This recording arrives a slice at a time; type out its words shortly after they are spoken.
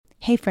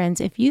Hey friends,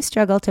 if you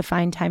struggle to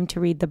find time to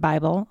read the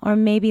Bible, or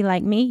maybe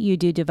like me, you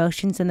do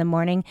devotions in the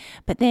morning,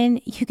 but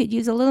then you could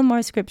use a little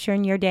more scripture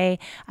in your day,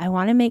 I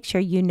want to make sure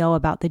you know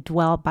about the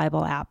Dwell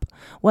Bible app.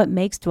 What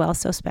makes Dwell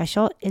so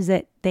special is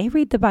that they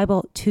read the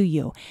Bible to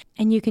you,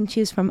 and you can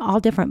choose from all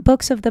different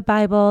books of the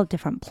Bible,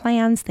 different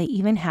plans. They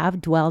even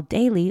have Dwell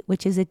Daily,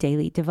 which is a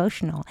daily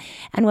devotional.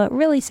 And what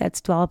really sets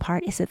Dwell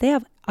apart is that they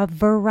have a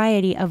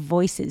variety of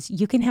voices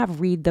you can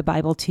have read the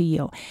Bible to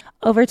you.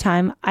 Over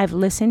time, I've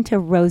listened to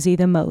Rosie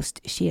the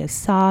most. She is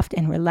soft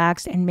and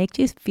relaxed and makes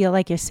you feel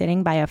like you're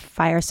sitting by a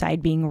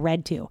fireside being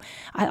read to.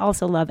 I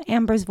also love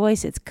Amber's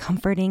voice. It's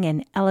comforting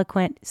and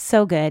eloquent,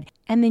 so good.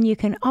 And then you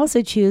can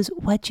also choose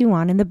what you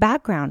want in the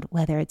background,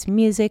 whether it's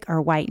music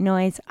or white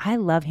noise. I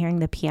love hearing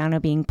the piano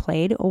being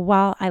played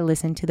while I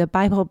listen to the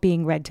Bible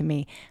being read to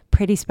me.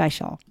 Pretty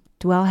special.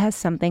 Dwell has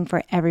something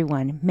for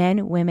everyone,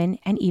 men, women,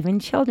 and even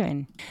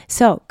children.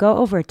 So go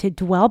over to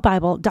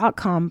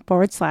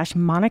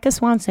dwellbible.com/Monica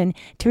Swanson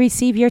to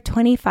receive your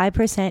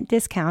 25%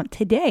 discount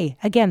today.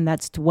 Again,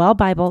 that's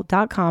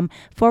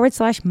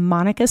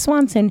dwellbible.com/Monica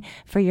Swanson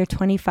for your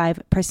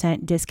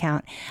 25%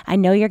 discount. I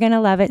know you're going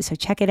to love it, so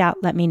check it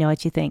out. Let me know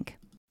what you think.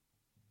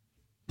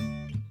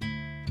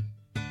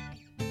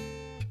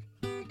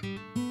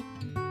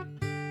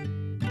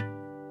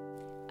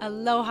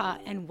 Aloha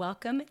and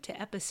welcome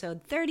to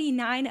episode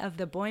 39 of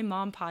the Boy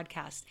Mom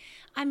Podcast.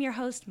 I'm your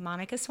host,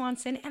 Monica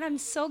Swanson, and I'm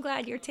so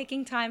glad you're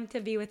taking time to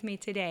be with me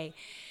today.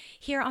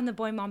 Here on the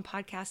Boy Mom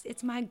Podcast,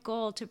 it's my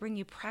goal to bring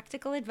you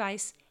practical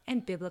advice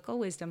and biblical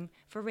wisdom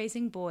for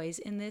raising boys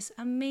in this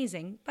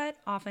amazing but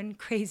often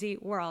crazy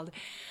world.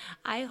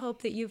 I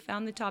hope that you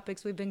found the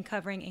topics we've been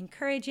covering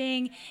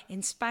encouraging,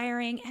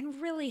 inspiring, and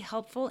really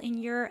helpful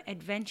in your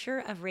adventure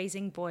of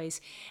raising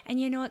boys. And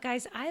you know what,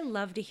 guys? I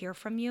love to hear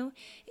from you.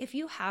 If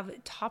you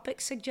have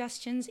topic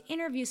suggestions,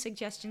 interview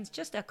suggestions,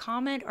 just a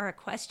comment or a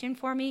question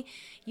for me,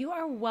 you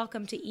are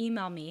welcome to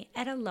email me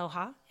at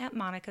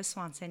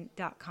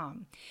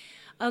aloha@monicaswanson.com.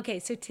 Okay,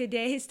 so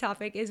today's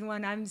topic is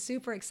one I'm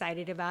super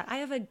excited about. I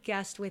have a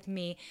guest with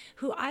me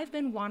who I've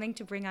been wanting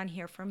to bring on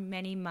here for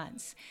many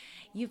months.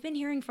 You've been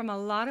hearing from a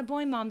lot of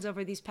boy moms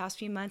over these past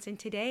few months, and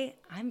today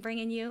I'm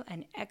bringing you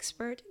an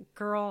expert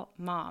girl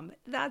mom.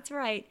 That's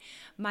right.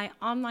 My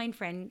online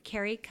friend,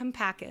 Kari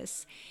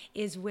Kampakis,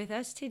 is with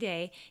us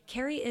today.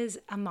 Kari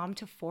is a mom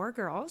to 4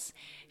 girls.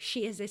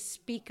 She is a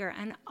speaker,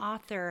 an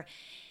author.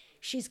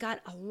 She's got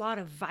a lot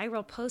of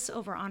viral posts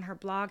over on her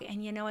blog,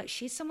 and you know what?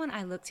 She's someone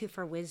I look to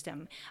for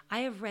wisdom. I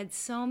have read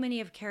so many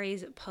of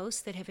Kari's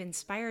posts that have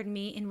inspired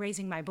me in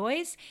raising my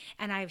boys,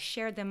 and I've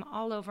shared them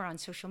all over on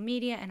social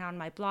media and on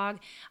my blog.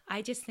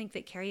 I just think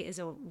that Kari is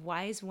a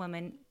wise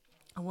woman,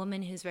 a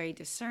woman who's very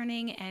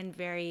discerning and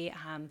very,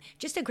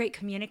 just a great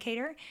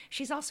communicator.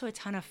 She's also a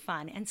ton of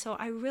fun. And so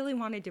I really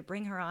wanted to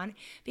bring her on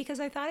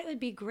because I thought it would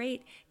be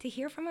great to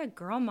hear from a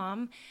girl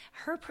mom,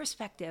 her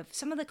perspective,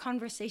 some of the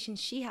conversations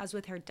she has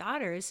with her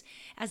daughters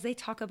as they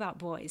talk about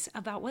boys,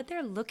 about what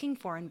they're looking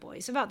for in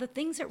boys, about the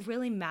things that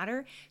really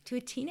matter to a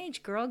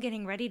teenage girl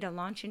getting ready to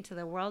launch into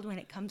the world when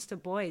it comes to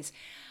boys.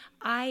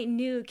 I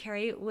knew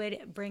Kari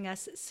would bring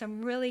us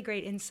some really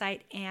great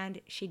insight,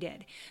 and she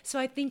did. So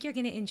I think you're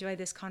going to enjoy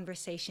this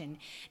conversation.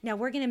 Now,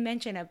 we're going to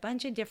mention a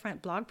bunch of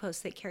different blog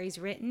posts that Kari's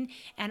written,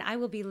 and I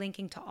will be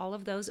linking to all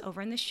of those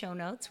over in the show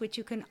notes, which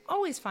you can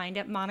always find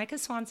at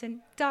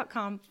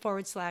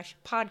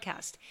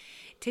monicaswanson.com/podcast.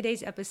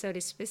 Today's episode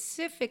is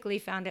specifically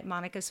found at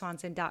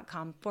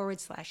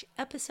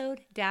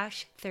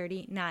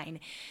monicaswanson.com/episode-39.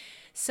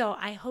 So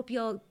I hope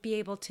you'll be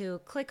able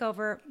to click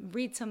over,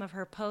 read some of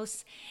her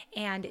posts,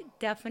 and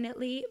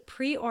definitely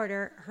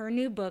pre-order her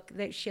new book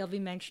that she'll be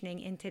mentioning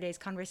in today's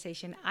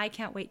conversation. I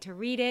can't wait to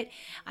read it.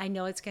 I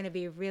know it's going to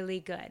be really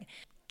good.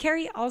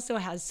 Kari also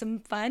has some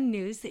fun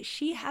news that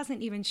she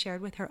hasn't even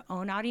shared with her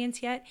own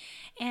audience yet,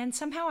 and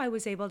somehow I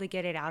was able to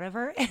get it out of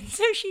her, and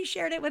so she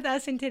shared it with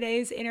us in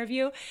today's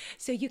interview.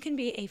 So you can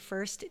be a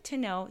first to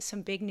know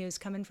some big news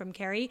coming from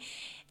Kari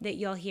that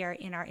you'll hear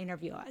in our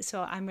interview.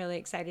 So I'm really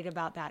excited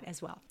about that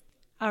as well.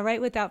 All right,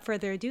 without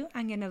further ado,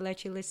 I'm going to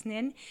let you listen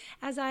in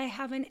as I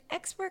have an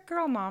expert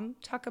girl mom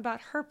talk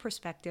about her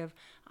perspective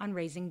on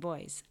raising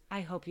boys.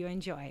 I hope you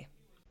enjoy.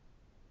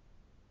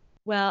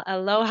 Well,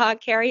 aloha,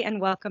 Kari,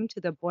 and welcome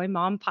to the Boy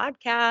Mom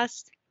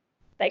Podcast.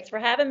 Thanks for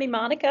having me,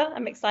 Monica.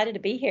 I'm excited to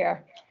be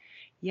here.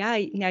 Yeah,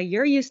 now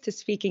you're used to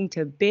speaking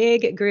to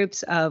big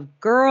groups of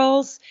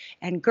girls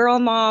and girl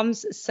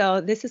moms, so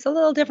this is a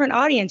little different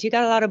audience. You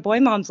got a lot of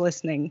boy moms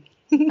listening.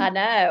 I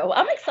know.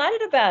 I'm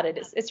excited about it.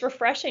 It's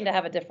refreshing to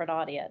have a different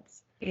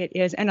audience. It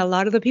is, and a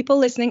lot of the people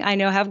listening, I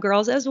know, have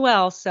girls as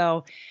well,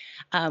 so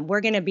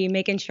we're going to be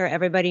making sure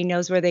everybody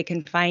knows where they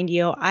can find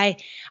you. I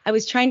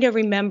was trying to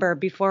remember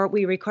before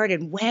we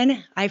recorded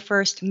when I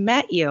first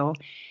met you,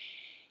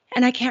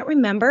 and I can't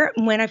remember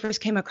when I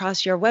first came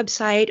across your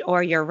website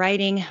or your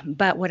writing,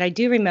 but what I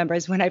do remember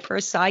is when I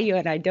first saw you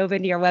and I dove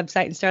into your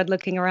website and started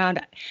looking around,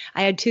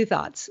 I had 2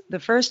 thoughts. The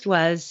first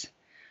was,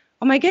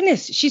 oh my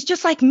goodness, she's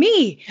just like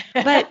me,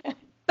 but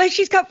but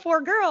she's got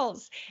 4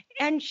 girls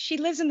and she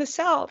lives in the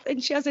South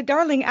and she has a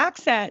darling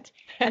accent.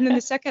 And then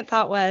the second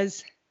thought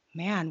was,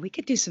 man, we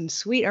could do some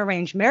sweet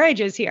arranged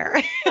marriages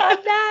here. I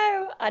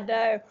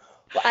know.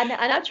 Well, and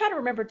I'm trying to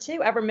remember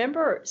too. I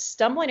remember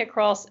stumbling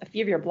across a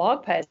few of your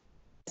blog posts.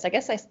 I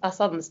guess I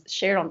saw them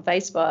shared on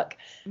Facebook,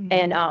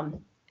 Mhm.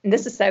 and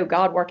this is so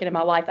God working in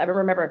my life. I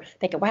remember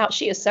thinking, wow,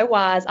 she is so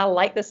wise. I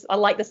like this. I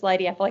like this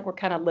lady. I feel like we're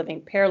kind of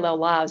living parallel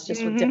lives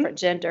just with Mhm. different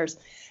genders.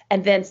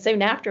 And then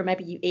soon after,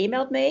 maybe you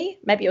emailed me.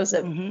 Maybe it was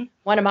Mhm.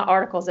 one of my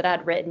articles that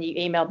I'd written. You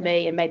emailed Yeah.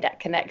 me and made that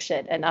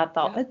connection. And I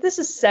thought, Yeah. this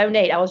is so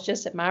neat. I was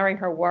just admiring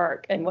her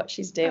work and what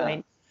she's Oh,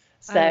 doing.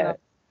 I love So,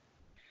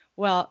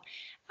 Well,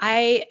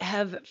 I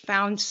have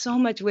found so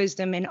much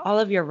wisdom in all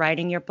of your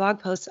writing. Your blog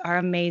posts are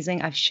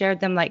amazing. I've shared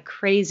them like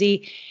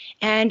crazy.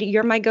 And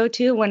you're my go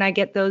to when I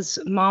get those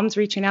moms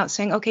reaching out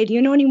saying, okay, do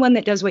you know anyone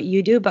that does what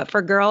you do, but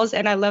for girls?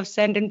 And I love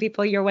sending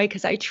people your way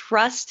because I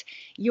trust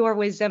your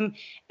wisdom.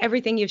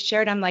 Everything you've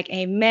shared, I'm like,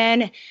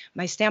 amen.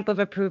 My stamp of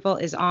approval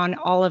is on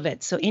all of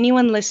it. So,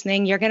 anyone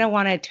listening, you're going to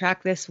want to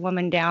track this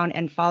woman down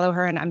and follow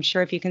her. And I'm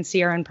sure if you can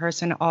see her in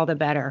person, all the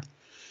better.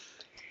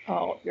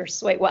 oh, you're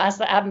sweet. Well,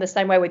 I'm the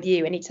same way with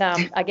you.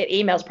 Anytime I get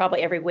emails,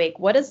 probably every week.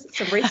 What is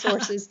some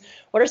resources?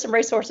 What are some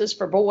resources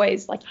for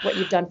boys, like what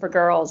you've done for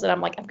girls? And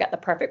I'm like, I've got the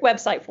perfect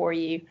website for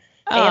you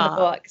and the Ah,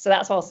 book. So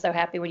that's why I was so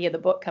happy when you had the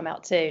book come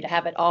out too, to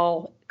have it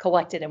all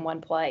collected in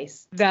one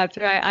place. that's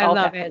right. I All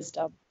love that it.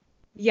 wisdom.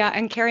 Yeah,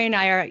 and Carrie and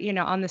I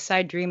are, on the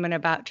side dreaming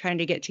about trying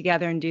to get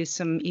together and do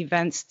some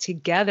events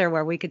together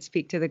where we could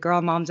speak to the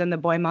girl moms and the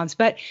boy moms.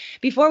 But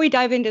before we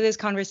dive into this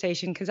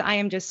conversation, because I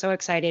am just so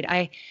excited,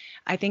 I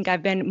think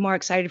I've been more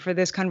excited for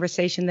this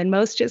conversation than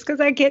most just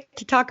because I get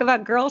to talk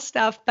about girl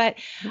stuff. But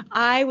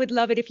I would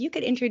love it if you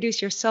could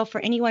introduce yourself for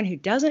anyone who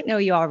doesn't know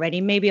you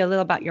already, maybe a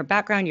little about your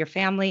background, your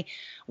family,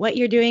 what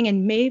you're doing,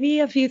 and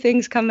maybe a few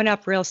things coming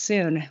up real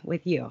soon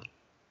with you.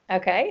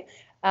 Okay.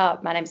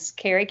 My name's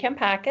Kari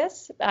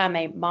Kampakis. I'm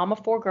a mom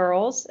of 4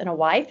 girls and a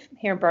wife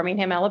here in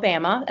Birmingham,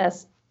 Alabama,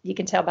 as you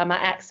can tell by my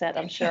accent,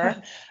 I'm sure.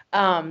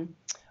 Um,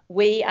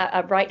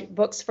 I write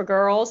books for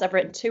girls. I've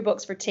written 2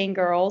 books for teen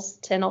girls,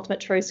 10 Ultimate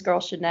Truths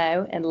Girls Should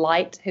Know, and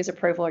Light, Whose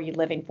Approval Are You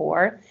Living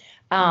For?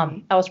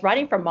 Mm, I was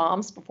writing for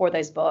moms before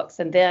those books.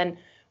 And then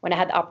when I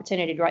had the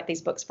opportunity to write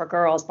these books for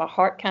girls, my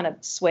heart kind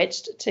of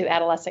switched to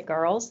adolescent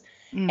girls.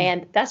 mm,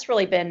 And that's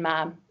really been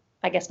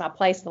I guess, my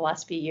place the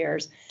last few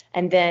years.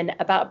 And then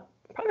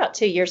probably about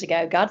 2 years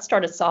ago, God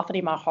started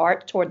softening my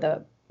heart toward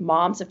the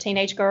moms of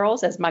teenage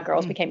girls as my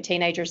girls mm, became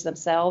teenagers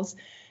themselves.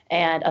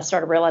 And I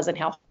started realizing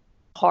how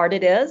hard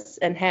it is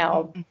and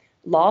how mm.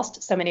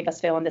 lost so many of us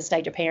feel in this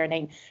stage of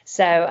parenting.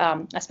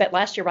 So I spent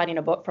last year writing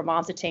a book for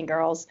moms of teen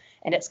girls,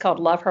 and it's called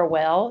Love Her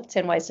Well,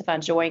 10 Ways to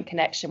Find Joy and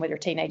Connection with Your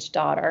Teenage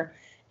Daughter.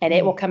 And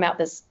it will Mm. come out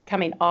this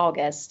coming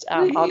August,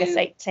 August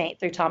Woohoo. 18th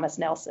through Thomas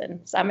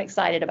Nelson. So I'm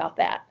excited about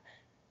that.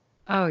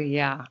 Oh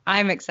yeah,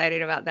 I'm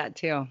excited about that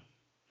too.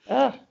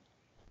 Ugh.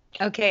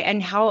 Okay,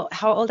 and how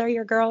old are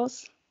your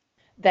girls?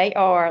 They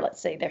are,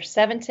 let's see, they're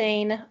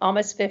 17,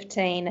 almost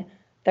 15,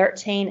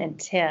 13, and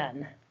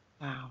 10.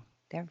 Wow,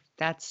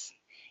 that's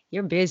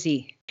you're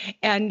busy.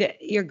 And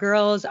your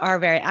girls are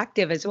very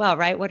active as well,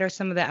 right? What are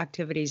some of the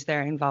activities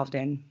they're involved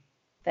in?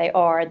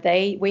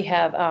 We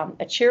have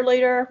a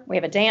cheerleader, we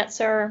have a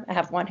dancer, I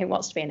have one who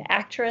wants to be an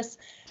actress.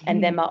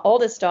 And then Mm, my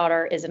oldest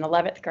daughter is in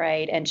 11th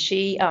grade, and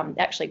she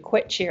actually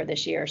quit cheer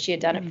this year. She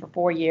had done it mm. for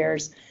 4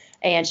 years,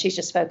 and she's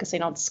just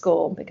focusing on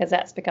school because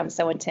that's become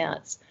so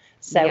intense.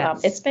 So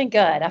Yes. it's been good.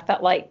 I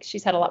felt like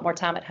she's had a lot more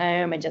time at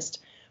home and just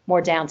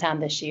more downtime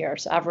this year.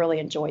 So I've really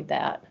enjoyed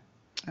that.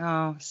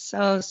 Oh,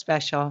 so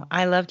special.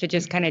 I love to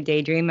just kind of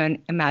daydream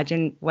and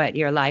imagine what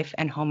your life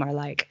and home are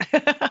like.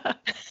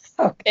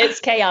 It's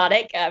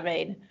chaotic. I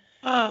mean, you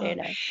Oh,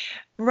 know.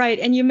 right.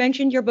 And you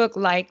mentioned your book,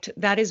 Liked.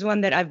 That is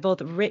one that I've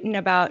both written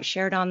about,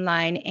 shared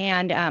online,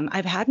 and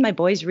I've had my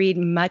boys read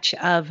much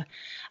of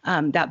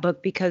that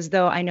book because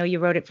though I know you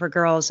wrote it for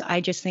girls,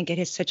 I just think it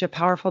is such a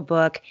powerful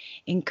book,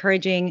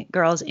 encouraging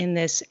girls in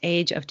this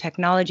age of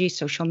technology,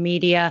 social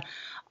media,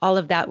 all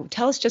of that.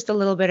 Tell us just a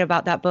little bit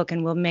about that book,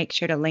 and we'll make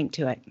sure to link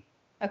to it.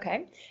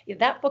 Okay. Yeah,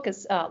 that book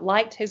is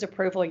Liked, Whose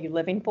Approval Are You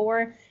Living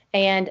For?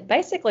 And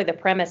basically, the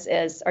premise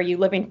is, are you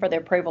living for the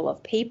approval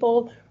of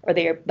people or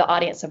the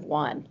audience of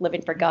one,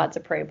 living for God's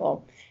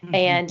approval? Mm-hmm.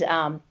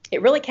 And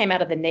it really came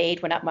out of the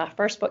need. When my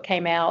first book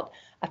came out,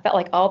 I felt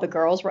like all the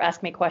girls were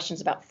asking me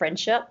questions about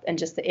friendship and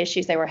just the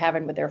issues they were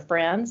having with their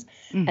friends.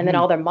 And then Mm-hmm.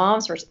 all their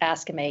moms were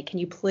asking me, can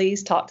you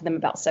please talk to them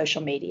about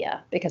social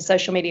media? Because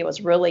social media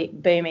was really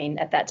booming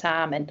at that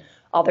time. And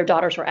all their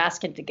daughters were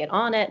asking to get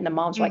on it. And the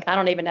moms were like, I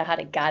don't even know how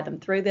to guide them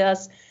through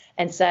this.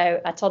 And so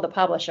I told the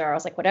publisher, I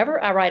was like,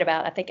 whatever I write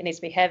about, I think it needs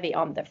to be heavy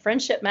on the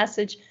friendship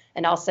message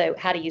and also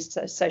how to use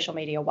social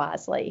media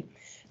wisely.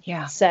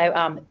 Yeah.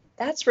 So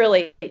that's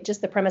really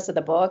just the premise of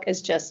the book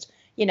is just,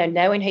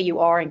 knowing who you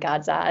are in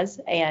God's eyes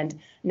and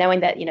knowing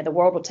that, the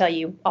world will tell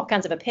you all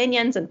kinds of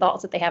opinions and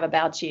thoughts that they have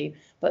about you.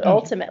 But Mm-hmm.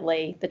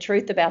 ultimately, the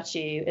truth about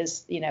you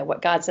is,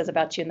 what God says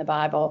about you in the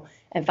Bible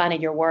and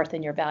finding your worth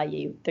and your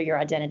value through your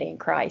identity in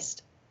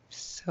Christ.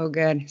 So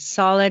good.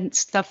 Solid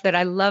stuff that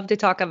I love to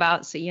talk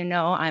about. So,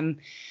 I'm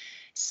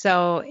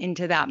so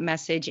into that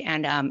message.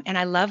 And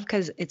I love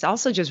because it's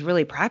also just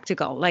really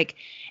practical. Like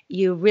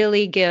you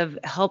really give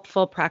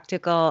helpful,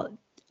 practical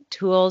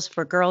tools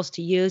for girls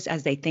to use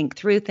as they think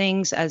through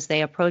things, as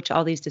they approach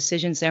all these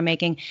decisions they're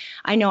making.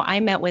 I know I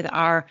met with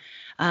our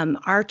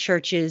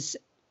church's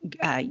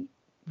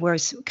we're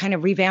kind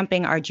of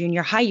revamping our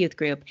junior high youth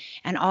group,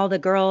 and all the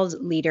girls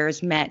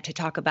leaders met to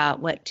talk about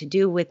what to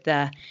do with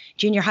the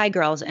junior high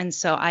girls. And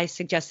so I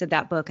suggested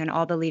that book, and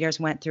all the leaders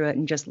went through it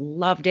and just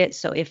loved it.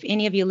 So if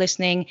any of you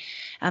listening,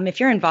 if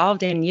you're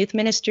involved in youth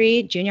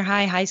ministry, junior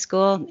high, high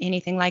school,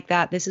 anything like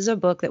that, this is a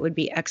book that would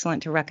be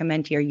excellent to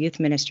recommend to your youth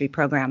ministry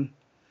program.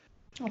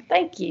 Well,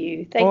 thank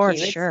you. Thank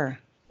you. Sure.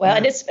 Well,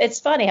 and it's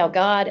funny how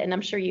God, and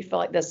I'm sure you feel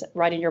like this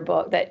writing your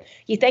book, that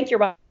you think you're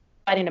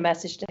writing a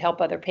message to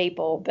help other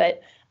people,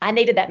 but I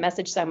needed that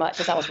message so much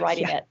as I was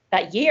writing it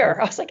that year.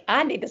 I was like,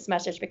 I need this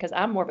message because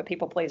I'm more of a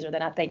people pleaser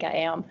than I think I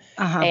am.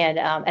 And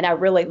I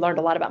really learned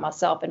a lot about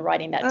myself in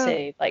writing that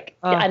too. Like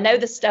I know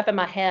this stuff in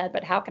my head,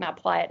 but how can I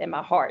apply it in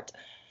my heart?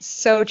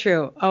 So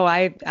true. Oh,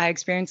 I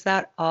experience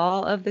that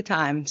all of the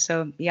time.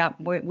 So yeah,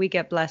 we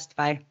get blessed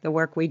by the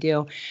work we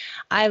do.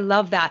 I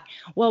love that.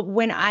 Well,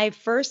 when I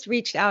first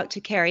reached out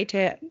to Kari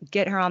to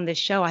get her on this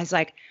show, I was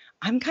like,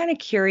 I'm kind of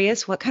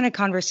curious what kind of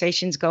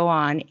conversations go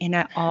on in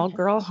an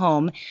all-girl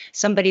home.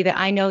 Somebody that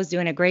I know is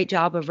doing a great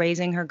job of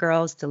raising her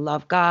girls to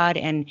love God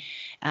and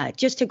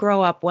just to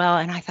grow up well.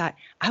 And I thought,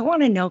 I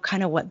want to know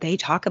kind of what they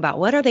talk about.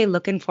 What are they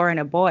looking for in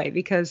a boy?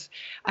 Because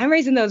I'm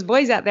raising those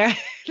boys out there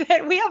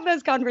that we have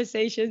those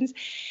conversations.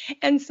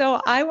 And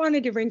so I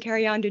wanted to bring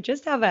Kari on to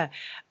just have a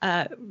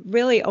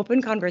really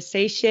open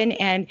conversation.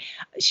 And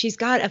she's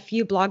got a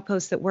few blog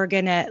posts that we're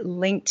going to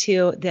link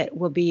to that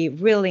will be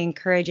really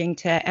encouraging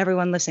to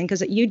everyone listening,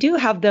 because you do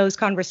have those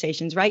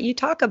conversations, right? You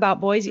talk about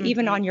boys,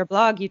 even on your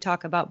blog, you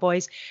talk about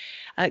boys.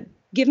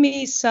 Give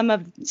me some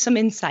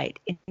insight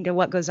into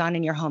what goes on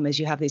in your home as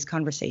you have these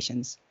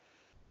conversations.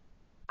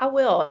 I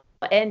will.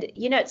 And,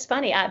 it's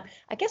funny. I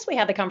guess we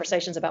have the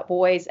conversations about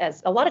boys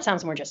as a lot of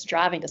times when we're just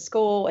driving to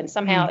school, and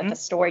somehow if a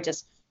story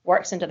just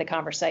works into the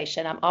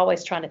conversation, I'm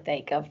always trying to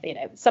think of,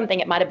 something.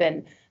 It might have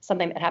been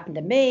something that happened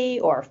to me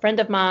or a friend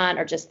of mine,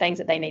 or just things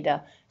that they need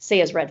to see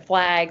as red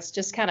flags,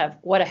 just kind of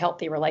what a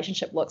healthy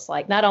relationship looks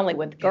like, not only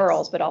with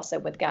girls, but also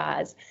with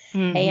guys.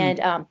 And,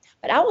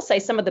 but I will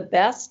say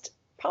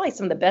probably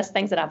some of the best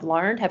things that I've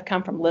learned have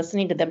come from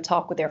listening to them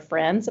talk with their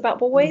friends about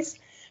boys.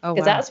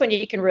 Because that's when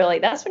you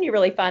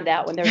really find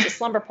out when there's a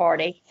slumber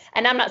party.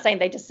 And I'm not saying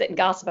they just sit and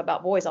gossip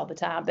about boys all the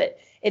time, but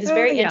it is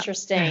very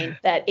interesting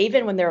that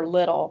even when they're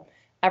little,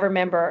 I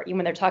remember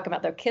when they're talking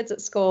about their kids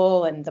at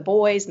school and the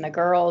boys and the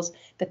girls,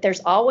 that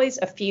there's always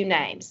a few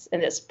names,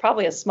 and it's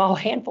probably a small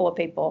handful of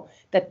people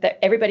that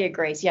everybody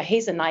agrees, yeah,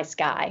 he's a nice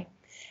guy.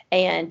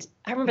 And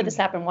I remember this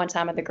happened one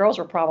time, and the girls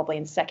were probably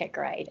in second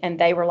grade, and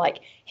they were like,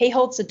 he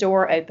holds the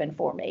door open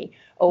for me,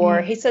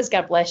 or he says,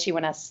 God bless you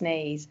when I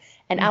sneeze.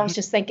 And I was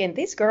just thinking,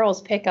 these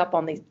girls pick up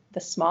on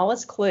the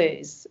smallest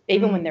clues,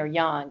 even when they're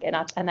young. And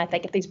I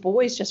think if these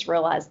boys just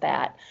realize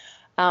that,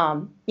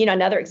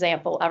 another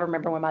example, I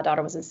remember when my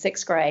daughter was in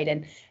sixth grade,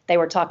 and they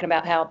were talking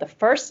about how the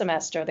first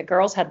semester, the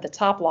girls had the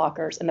top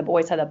lockers and the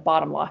boys had the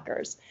bottom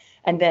lockers.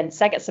 And then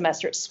second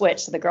semester it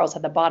switched, so the girls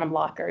had the bottom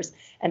lockers,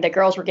 and the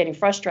girls were getting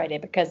frustrated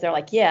because they're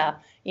like, yeah,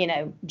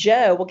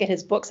 Joe will get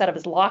his books out of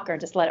his locker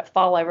and just let it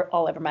fall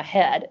all over my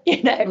head,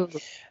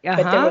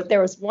 But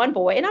there was one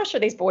boy, and I'm sure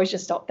these boys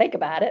just don't think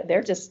about it.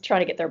 They're just trying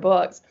to get their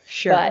books.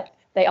 Sure. But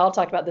they all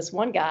talked about this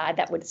one guy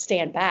that would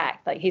stand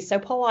back. Like, he's so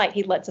polite,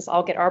 he lets us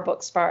all get our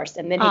books first,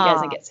 and then he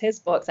goes and gets his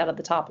books out of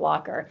the top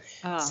locker.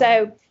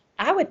 So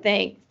I would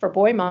think for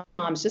boy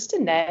moms, just to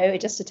know,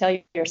 just to tell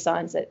your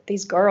sons that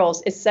these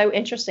girls, it's so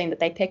interesting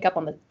that they pick up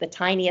on the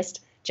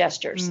tiniest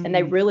gestures, and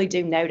they really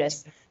do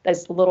notice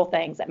those little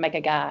things that make a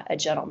guy a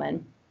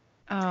gentleman.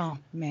 Oh,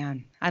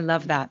 man. I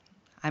love that.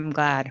 I'm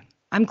glad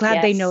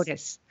they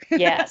notice.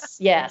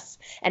 Yes.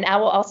 And I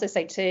will also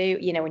say too,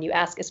 when you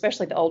ask,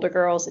 especially the older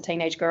girls, the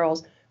teenage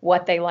girls,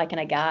 what they like in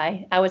a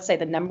guy, I would say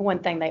the number one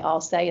thing they all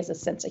say is a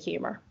sense of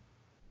humor.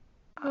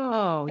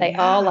 Oh, they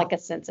all like a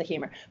sense of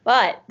humor.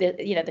 But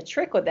the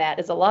trick with that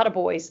is a lot of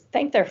boys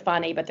think they're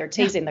funny, but they're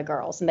teasing the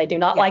girls, and they do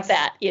not like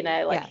that.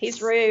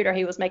 He's rude, or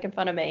he was making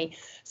fun of me.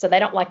 So they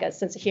don't like a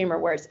sense of humor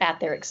where it's at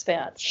their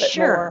expense. But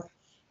more,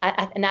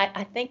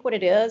 I think what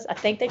it is, I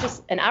think they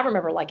just, and I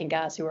remember liking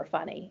guys who are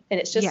funny, and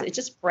it's just, it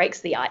just breaks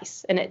the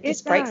ice, and it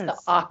just breaks the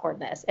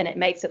awkwardness, and it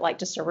makes it like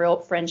just a real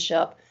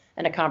friendship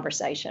and a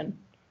conversation.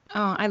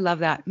 Oh, I love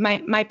that.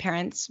 My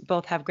parents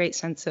both have great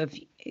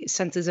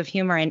senses of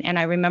humor. And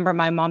I remember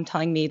my mom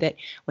telling me that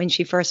when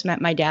she first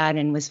met my dad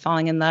and was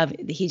falling in love,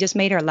 he just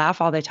made her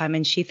laugh all the time.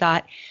 And she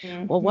thought,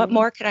 well, what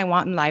more could I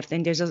want in life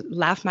than to just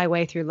laugh my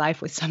way through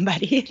life with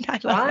somebody? I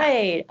love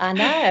that. I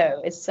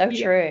know. It's so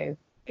true.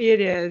 It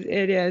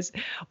is.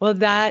 Well,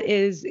 that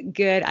is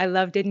good. I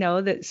love to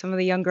know that some of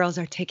the young girls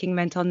are taking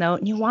mental note.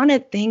 And you want to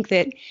think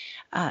that,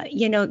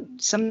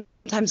 some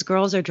sometimes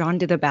girls are drawn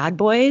to the bad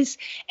boys.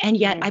 And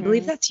yet I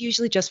believe Mm-hmm. that's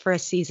usually just for a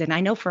season.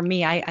 I know for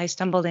me, I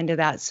stumbled into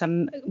that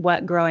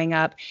somewhat growing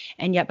up.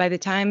 And yet by the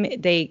time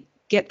they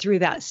get through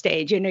that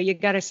stage, you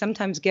got to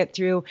sometimes get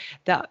through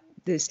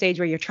the stage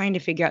where you're trying to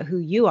figure out who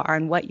you are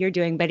and what you're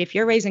doing. But if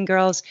you're raising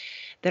girls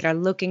that are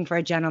looking for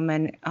a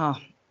gentleman, oh,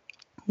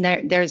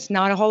 there's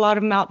not a whole lot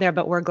of them out there,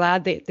 but we're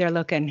glad that they're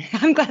looking.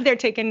 I'm glad they're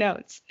taking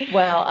notes.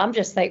 Well, I'm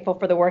just thankful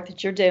for the work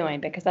that you're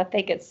doing because I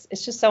think it's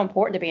just so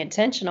important to be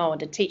intentional and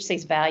to teach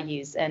these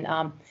values and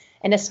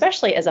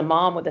especially as a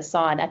mom with a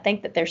son, I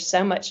think that there's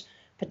so much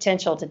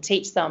potential to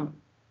teach them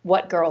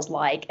what girls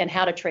like and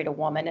how to treat a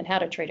woman and how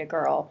to treat a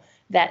girl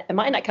that it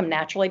might not come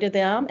naturally to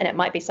them and it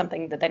might be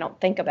something that they don't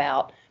think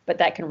about, but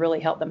that can really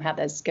help them have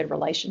those good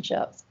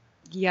relationships.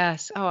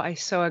 Yes. Oh, I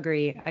so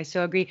agree. I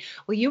so agree.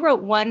 Well, you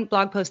wrote one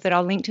blog post that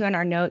I'll link to in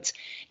our notes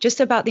just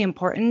about the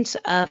importance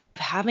of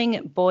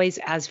having boys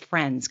as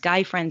friends,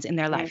 guy friends in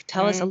their life.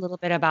 Tell us a Mhm. little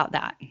bit about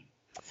that.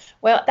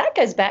 Well, that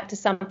goes back to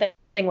something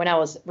when I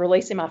was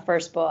releasing my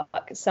first book.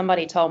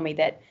 Somebody told me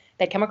that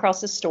they'd come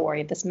across this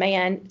story of this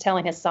man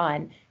telling his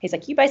son, he's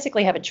like, you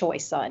basically have a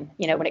choice, son.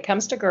 When it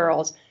comes to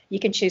girls, you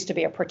can choose to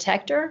be a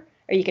protector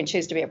or you can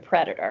choose to be a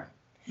predator.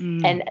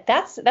 Mm, And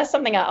that's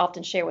something I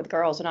often share with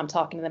girls when I'm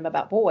talking to them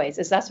about boys,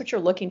 is that's what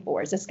you're looking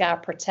for. Is this guy a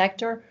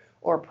protector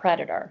or a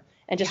predator?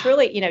 And just yeah.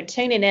 really,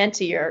 tuning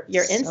into your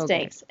So good.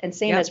 instincts and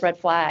seeing Yep. those red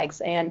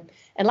flags. And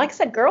like I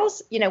said,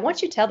 girls,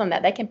 once you tell them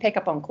that, they can pick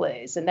up on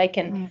clues and they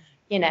can,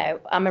 Mm,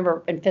 I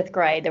remember in fifth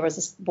grade, there was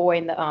this boy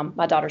in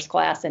my daughter's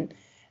class, and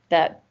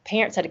the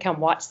parents had to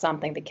come watch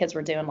something. The kids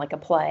were doing like a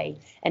play,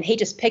 and he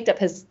just picked up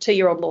his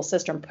 2-year-old little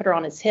sister and put her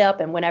on his hip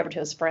and went over to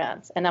his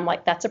friends. And I'm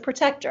like, that's a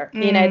protector.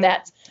 mm.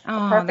 That's a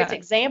Oh, perfect that.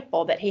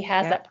 example that he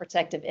has Yeah. that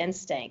protective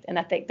instinct. And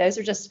I think those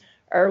are just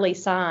early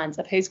signs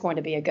of who's going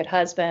to be a good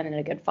husband and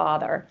a good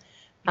father.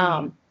 Mm,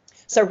 Um,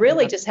 so I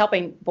really love just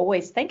helping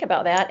boys think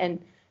about that.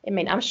 And I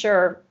mean, I'm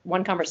sure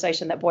one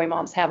conversation that boy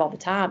moms have all the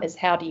time is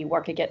how do you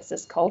work against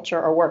this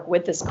culture or work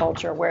with this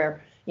culture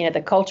where,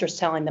 the culture's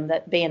telling them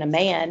that being a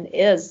man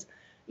is,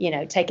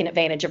 taking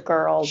advantage of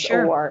girls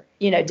Sure. or,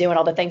 doing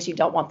all the things you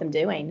don't want them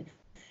doing.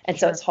 And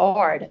so Sure. it's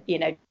hard,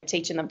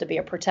 teaching them to be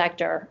a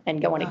protector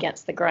and going Oh,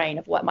 against the grain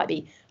of what might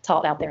be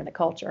taught out there in the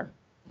culture.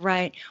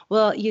 right.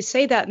 Well, you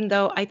say that, and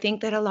though I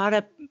think that a lot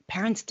of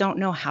parents don't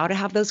know how to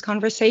have those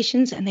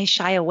conversations and they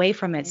shy away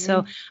from it.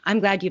 So Mhm. I'm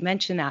glad you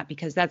mentioned that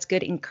because that's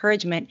good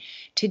encouragement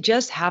to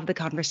just have the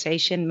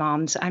conversation,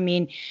 moms. I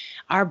mean,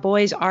 our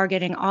boys are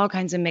getting all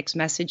kinds of mixed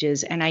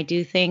messages, and I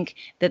do think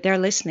that they're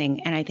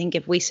listening. And I think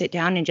if we sit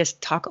down and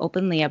just talk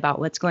openly about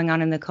what's going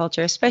on in the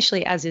culture,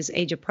 especially as is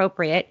age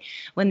appropriate,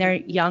 when they're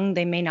young,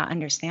 they may not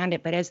understand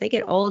it. But as they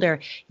get older,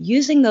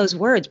 using those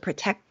words,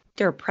 protect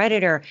or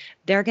predator,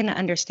 they're going to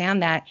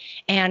understand that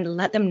and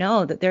let them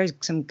know that there's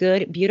some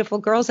good, beautiful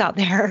girls out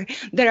there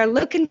that are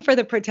looking for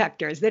the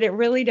protectors, that it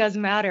really does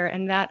matter.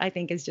 And that I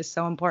think is just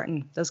so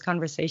important. Those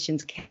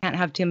conversations can't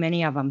have too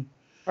many of them.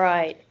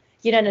 Right.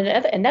 And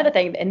another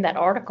thing in that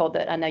article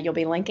that I know you'll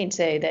be linking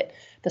to, that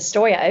the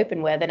story I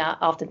open with, and I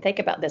often think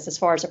about this as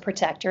far as a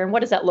protector and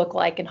what does that look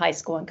like in high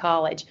school and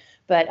college.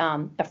 But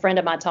a friend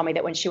of mine told me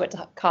that when she went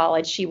to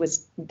college, she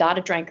was not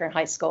a drinker in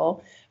high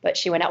school, but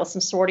she went out with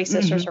some sorority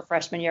sisters Hmm. her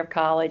freshman year of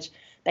college.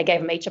 They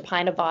gave them each a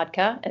pint of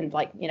vodka and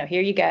like,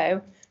 here you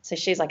go. So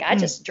she's like, I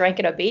just drank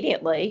it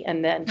obediently.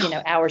 And then,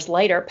 hours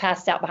later,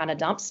 passed out behind a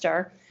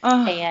dumpster.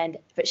 Oh,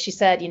 But she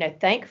said,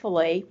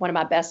 thankfully, one of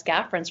my best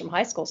guy friends from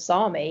high school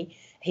saw me.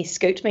 He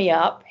scooped me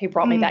up. He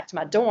brought me mm, back to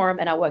my dorm,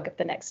 and I woke up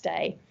the next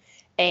day.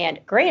 And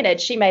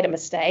granted, she made a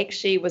mistake.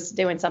 She was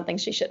doing something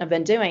she shouldn't have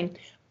been doing.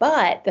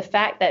 But the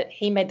fact that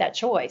he made that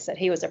choice, that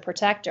he was a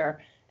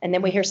protector, and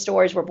then we hear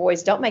stories where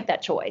boys don't make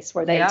that choice,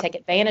 where they yep, take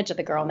advantage of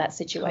the girl in that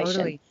situation.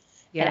 totally.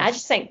 And I just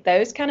Yes. think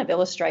those kind of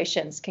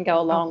illustrations can go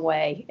a Oh, long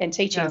way in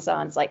teaching yeah.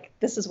 sons, like,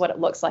 this is what it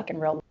looks like in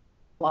real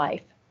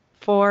life.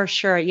 For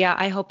sure. Yeah,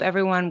 I hope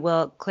everyone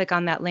will click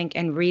on that link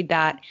and read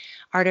that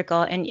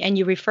article. And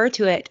you refer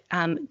to it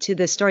to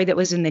the story that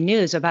was in the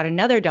news about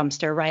another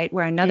dumpster, right,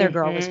 where another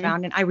girl was Hmm.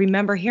 found. And I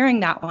remember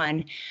hearing that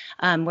one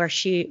where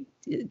she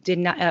did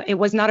not. It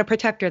was not a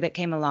protector that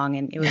came along,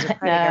 and it was a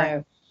predator, and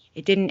No.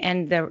 it didn't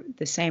end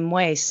the same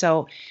way.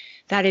 So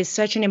that is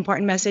such an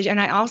important message. And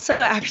I also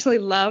actually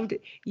loved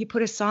you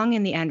put a song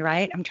in the end,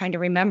 right? I'm trying to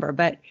remember,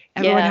 but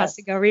everyone has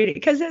to Yes. go read it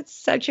because it's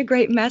such a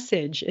great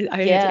message. I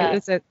mean, Yeah.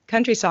 it's a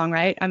country song,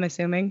 right? I'm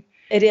assuming.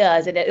 It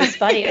is. And it was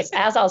funny.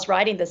 As I was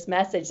writing this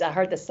message, I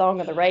heard the song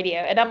on the radio,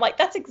 and I'm like,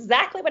 that's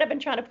exactly what I've been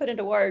trying to put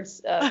into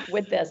words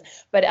with this.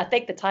 But I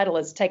think the title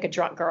is Take a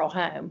Drunk Girl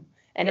Home.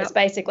 And it's Yep.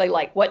 basically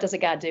like, what does a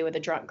guy do with a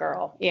drunk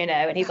girl?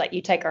 And he's like,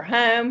 you take her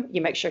home,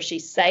 you make sure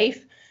she's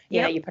safe,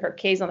 Yep. you put her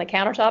keys on the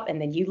countertop, and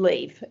then you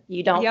leave.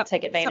 You don't Yep.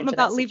 take Something advantage of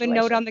that about leave a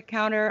note on situation. the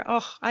counter.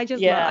 Oh, I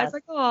was Yes.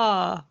 like,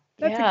 oh,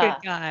 that's a good Yeah.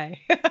 guy.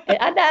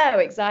 I know,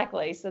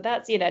 exactly. So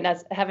that's, and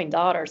as having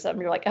daughters,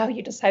 you're like, oh,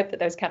 you just hope that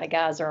those kind of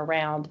guys are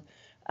around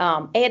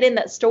And in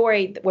that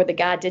story where the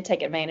guy did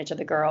take advantage of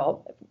the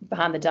girl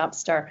behind the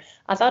dumpster,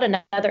 I thought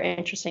another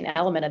interesting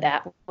element of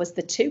that was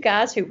the two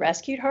guys who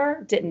rescued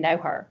her didn't know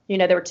her.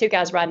 There were two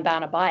guys riding by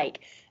on a bike,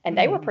 and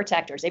they were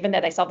protectors. Even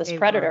though they saw this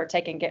predator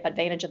taking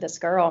advantage of this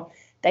girl,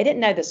 they didn't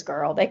know this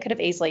girl. They could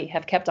have easily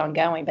have kept on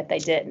going, but they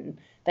didn't.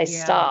 They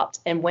stopped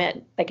and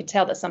went. They could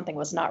tell that something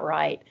was not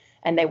right,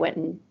 and they went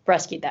and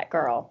rescued that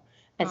girl.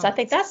 And so I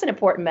think that's an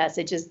important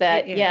message, is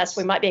that, yes,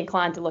 we might be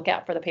inclined to look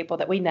out for the people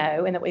that we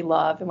know and that we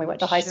love and we went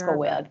to high school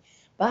with.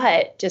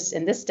 But just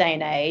in this day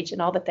and age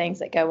and all the things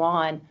that go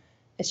on,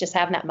 it's just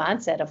having that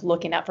mindset of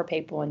looking out for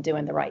people and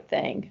doing the right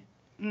thing.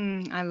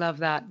 I love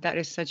that. That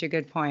is such a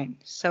good point.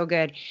 So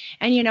good.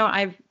 And,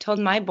 I've told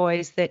my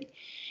boys that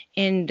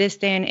in this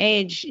day and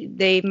age,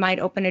 they might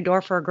open a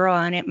door for a girl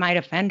and it might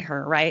offend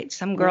her, right?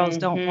 Some girls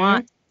don't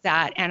want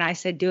that. And I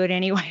said, do it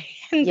anyway.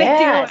 And they do.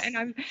 And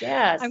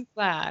I'm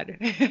glad.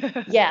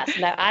 Yes.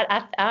 No,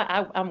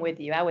 I'm with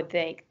you. I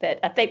think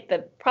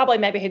that probably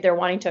maybe who they're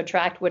wanting to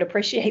attract would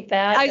appreciate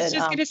that. I was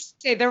just going to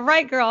say the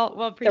right girl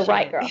will appreciate it. The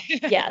right girl.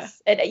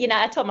 Yes. And,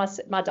 I told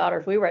my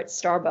daughter, we were at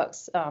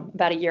Starbucks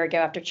about a year ago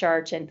after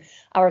church, and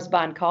I was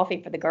buying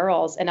coffee for the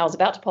girls, and I was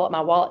about to pull out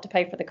my wallet to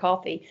pay for the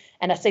coffee.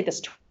 And I see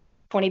this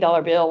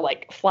 $20 bill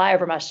fly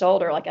over my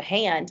shoulder like a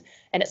hand,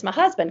 and it's my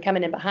husband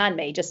coming in behind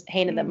me just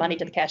handing the money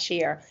to the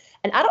cashier.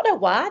 And I don't know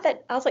why,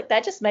 that I was like,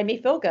 that just made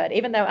me feel good,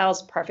 even though I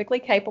was perfectly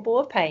capable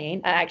of paying.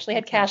 I actually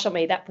had cash on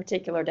me that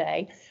particular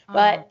day,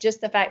 but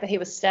just the fact that he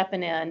was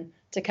stepping in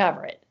to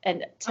cover it.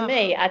 And to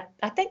me,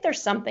 I think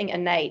there's something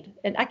innate,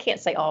 and I can't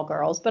say all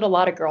girls, but a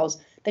lot of girls,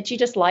 that you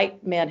just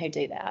like men who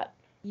do that.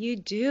 You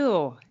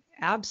do.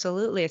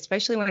 Absolutely.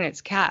 Especially when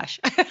it's cash.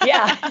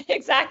 Yeah,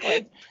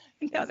 exactly.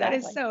 No, that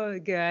is so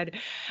good.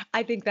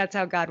 I think that's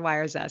how God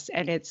wires us,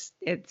 and it's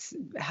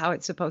how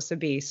it's supposed to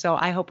be. So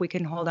I hope we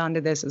can hold on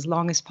to this as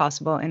long as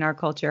possible in our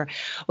culture.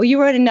 Well,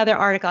 you wrote another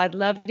article I'd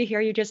love to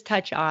hear you just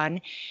touch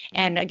on.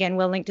 And again,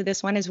 we'll link to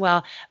this one as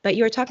well. But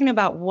you were talking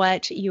about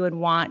what you would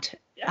want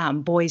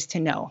boys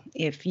to know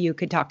if you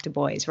could talk to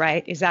boys,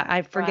 right? Is that,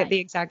 I forget the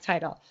exact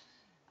title.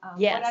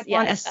 Yes. What I'd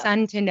want a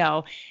son to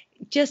know.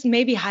 Just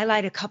maybe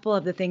highlight a couple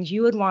of the things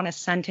you would want a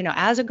son to know.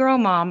 As a girl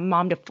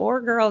mom to 4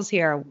 girls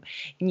here,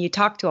 and you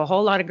talk to a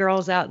whole lot of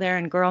girls out there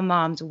and girl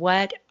moms,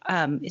 what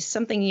is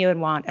something you would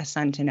want a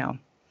son to know?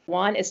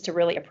 One is to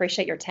really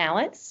appreciate your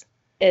talents,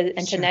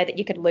 and to know that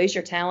you could lose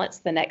your talents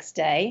the next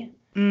day.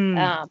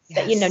 That,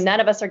 none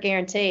of us are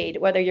guaranteed,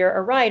 whether you're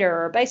a writer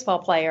or a baseball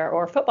player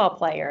or a football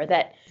player,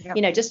 that,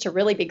 just to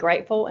really be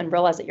grateful and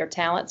realize that your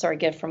talents are a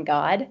gift from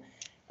God.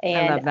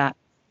 And I love that.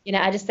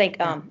 I just think,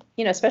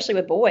 especially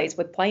with boys,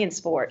 with playing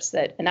sports,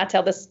 and I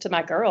tell this to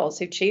my girls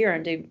who cheer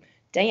and do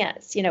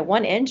dance,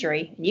 one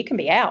injury, and you can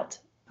be out.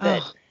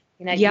 But,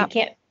 you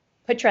can't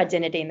put your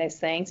identity in those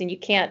things, and you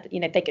can't,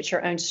 think it's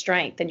your own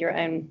strength and your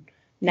own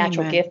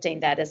natural gifting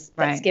that's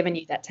given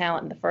you that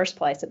talent in the first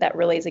place, that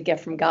really is a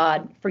gift from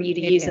God for you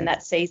to use in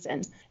that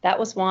season. That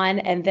was one.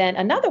 And then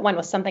another one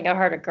was something I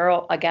heard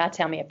a guy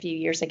tell me a few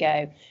years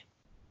ago.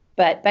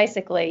 But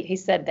basically, he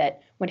said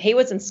that when he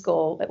was in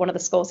school, at one of the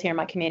schools here in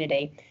my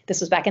community, this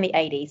was back in the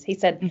 80s, he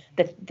said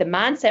the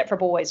mindset for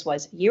boys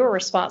was, you are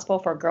responsible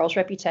for a girl's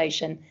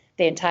reputation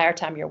the entire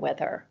time you're with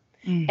her.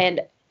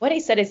 And what he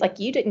said is,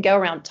 you didn't go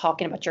around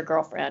talking about your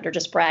girlfriend or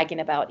just bragging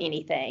about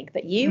anything,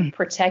 that you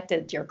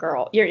protected your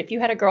girl. If you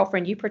had a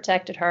girlfriend, you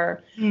protected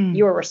her.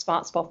 You were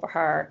responsible for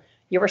her.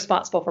 You're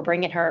responsible for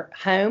bringing her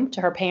home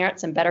to her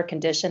parents in better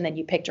condition than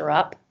you picked her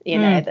up,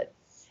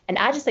 And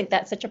I just think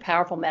that's such a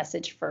powerful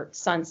message for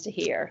sons to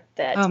hear,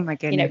 that, oh my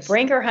goodness,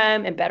 bring her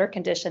home in better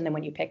condition than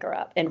when you pick her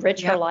up,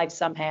 enrich her life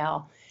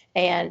somehow,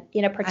 and,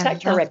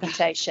 protect her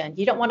reputation.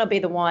 You don't want to be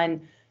the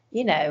one,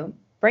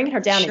 bringing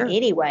her down in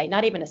any way,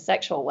 not even a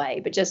sexual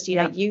way, but just,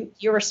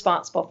 you're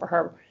responsible for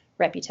her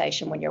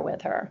reputation when you're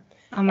with her.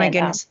 Oh my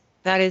goodness.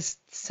 That is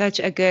such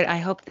a good, I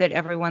hope that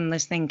everyone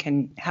listening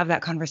can have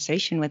that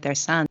conversation with their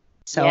son.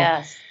 So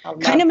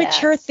kind of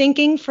mature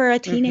thinking for a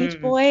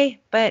teenage boy,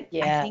 but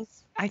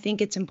I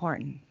think it's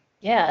important.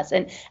 Yes.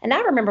 And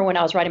I remember when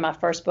I was writing my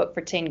first book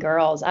for teen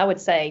girls, I would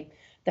say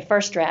the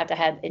first draft I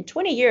had, in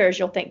 20 years,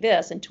 you'll think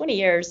this, in 20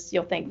 years,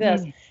 you'll think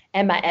this.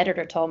 And my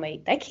editor told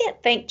me, they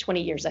can't think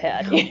 20 years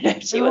ahead.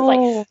 She was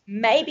like,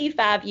 maybe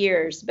 5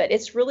 years, but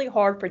it's really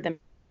hard for them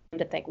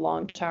to think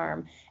long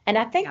term. And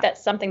I think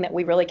that's something that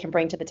we really can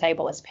bring to the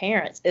table as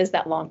parents, is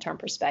that long-term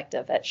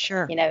perspective.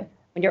 Sure.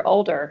 When you're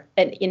older,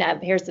 and,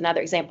 here's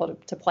another example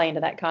to play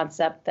into that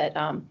concept, that,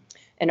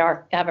 I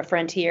have a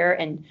friend here,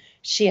 and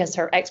she has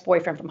her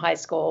ex-boyfriend from high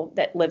school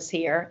that lives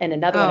here, and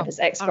another one of his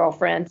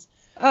ex-girlfriends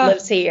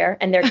lives here,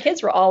 and their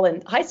kids were all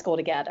in high school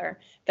together.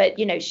 But,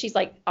 she's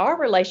like, our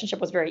relationship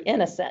was very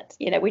innocent.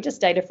 We just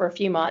dated for a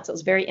few months. It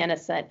was very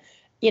innocent.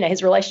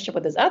 His relationship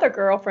with his other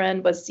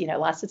girlfriend was,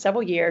 lasted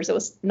several years. It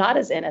was not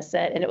as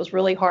innocent, and it was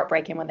really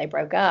heartbreaking when they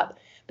broke up.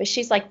 But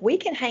she's like, we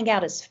can hang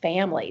out as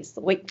families.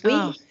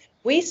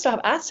 I still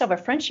have a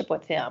friendship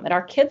with him, and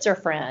our kids are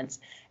friends.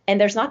 And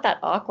there's not that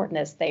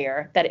awkwardness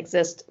there that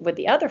exists with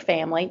the other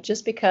family,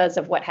 just because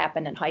of what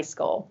happened in high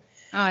school.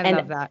 Oh, I love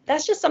And that.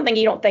 that's just something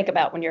you don't think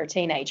about when you're a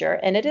teenager.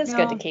 And it is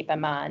good to No. keep in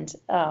mind.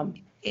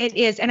 It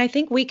is. And I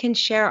think we can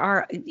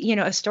share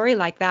a story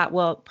like that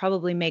will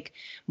probably make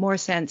more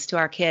sense to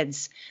our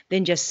kids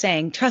than just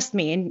saying, trust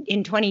me,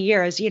 in 20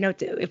 years,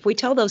 if we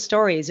tell those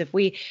stories, if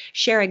we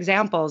share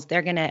examples,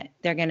 they're gonna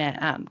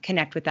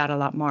connect with that a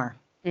lot more.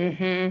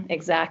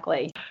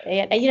 Exactly.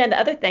 And the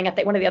other thing, I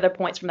think one of the other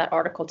points from that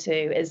article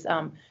too is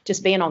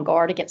just being on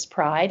guard against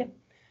pride.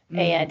 Mm.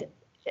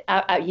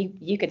 And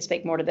you could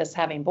speak more to this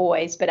having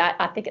boys, but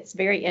I think it's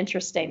very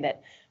interesting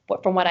that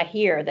from what I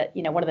hear that,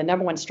 one of the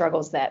number one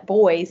struggles that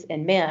boys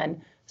and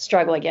men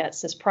struggle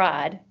against is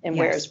pride. And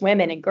whereas Yes.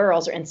 women and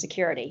girls are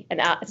insecurity.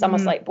 And it's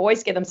almost Mm. like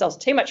boys give themselves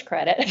too much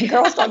credit and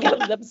girls don't give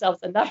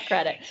themselves enough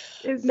credit.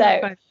 Isn't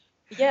that So fun?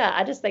 yeah,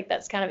 I just think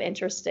that's kind of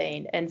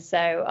interesting. And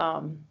so,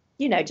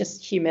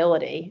 just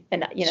humility.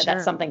 And, that's Sure.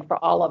 something for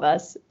all of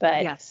us.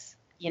 But, Yes.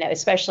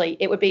 especially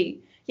it would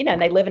be, and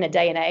they live in a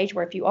day and age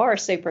where if you are a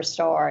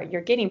superstar,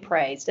 you're getting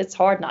praised. It's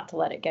hard not to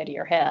let it go to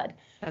your head.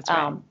 That's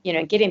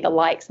right. Getting the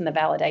likes and the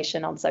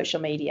validation on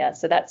social media.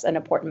 So that's an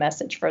important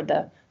message for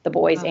the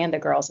boys Oh, and the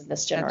girls in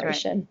this that's right.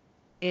 generation.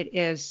 It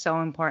is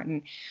so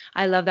important.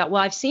 I love that.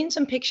 Well, I've seen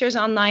some pictures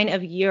online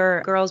of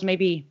your girls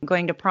maybe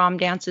going to prom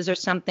dances or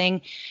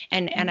something,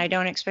 and I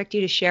don't expect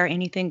you to share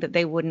anything that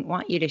they wouldn't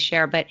want you to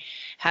share, but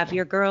have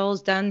your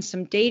girls done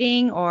some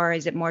dating, or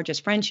is it more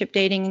just friendship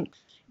dating?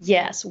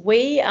 Yes,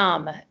 we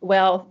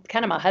well,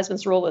 kind of my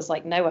husband's rule is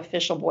like no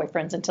official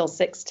boyfriends until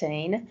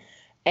 16.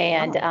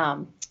 And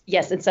Oh,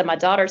 yes, and so my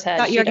daughter's I had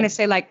thought you were she'd going to have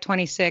say like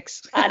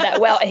 26. I know,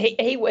 well, he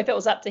if it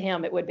was up to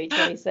him, it would be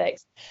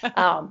 26.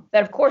 But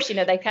of course,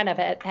 they kind of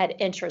had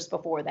interest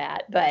before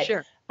that. But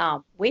Sure.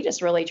 we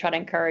just really try to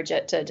encourage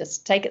it to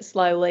just take it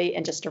slowly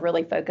and just to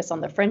really focus on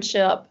the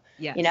friendship.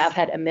 I've Yes.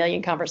 had a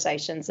million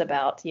conversations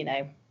about,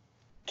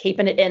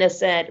 keeping it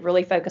innocent,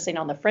 really focusing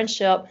on the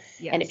friendship.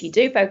 And if you Yes.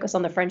 do focus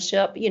on the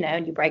friendship,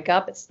 and you break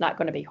up, it's not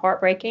going to be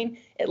heartbreaking.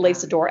 It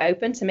leaves the door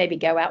open to maybe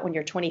go out when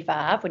you're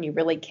 25, when you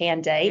really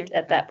can There date you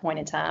at go. that point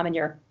in time and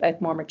you're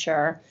both more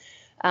mature.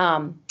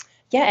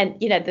 Yeah, and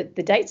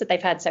the dates that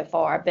they've had so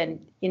far have been,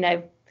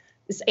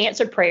 it's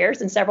answered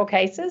prayers in several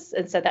cases,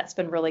 and so that's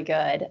been really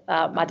good.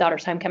 My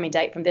daughter's homecoming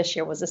date from this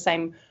year was the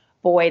same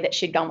boy that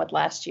she'd gone with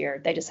last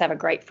year. They just have a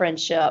great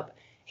friendship.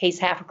 He's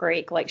half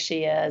Greek like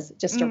she is,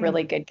 just a Mm,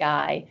 really good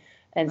guy,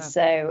 and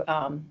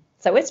love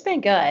so it's been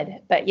good.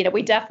 But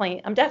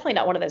I'm definitely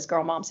not one of those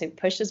girl moms who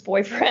pushes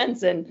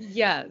boyfriends and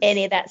it.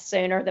 any Yes. of that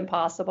sooner than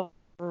possible.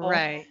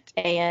 Right.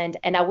 And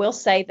I will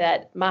say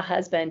that my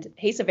husband,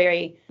 he's a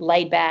very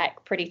laid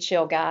back, pretty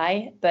chill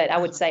guy, but I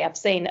would Uh-huh. say I've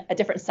seen a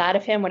different side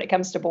of him when it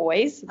comes to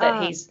boys, that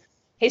Uh,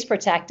 he's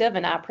protective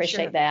and I sure.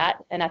 appreciate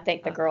that. And I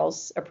think the Uh,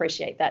 girls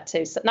appreciate that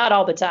too. So not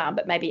all the time,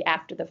 but maybe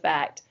after the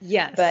fact.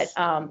 yes.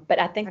 But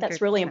I think that's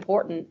really 100%.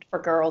 important for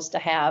girls to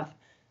have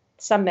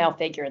some male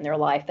figure in their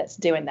life that's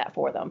doing that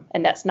for them.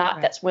 And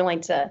Right. that's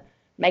willing to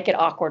make it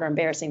awkward or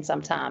embarrassing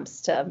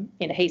sometimes to,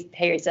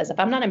 Harry says, if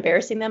I'm not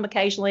embarrassing them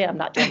occasionally, I'm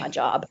not doing my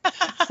job.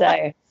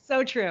 So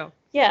So true.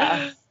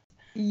 yeah.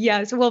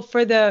 Yes. Well,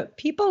 for the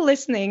people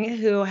listening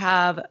who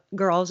have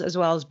girls as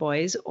well as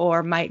boys,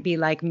 or might be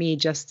like me,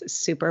 just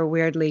super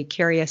weirdly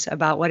curious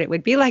about what it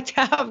would be like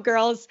to have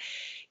girls,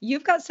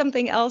 you've got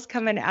something else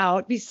coming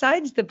out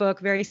besides the book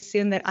very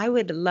soon that I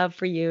would love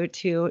for you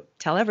to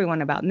tell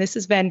everyone about. And this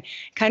has been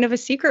kind of a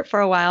secret for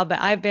a while, but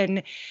I've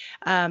been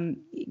um,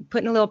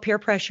 putting a little peer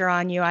pressure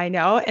on you, I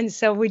know. And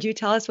so would you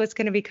tell us what's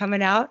going to be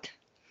coming out?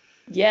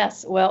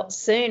 Yes. Well,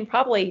 soon,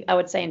 probably I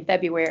would say in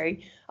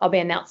February, I'll be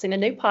announcing a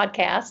new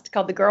podcast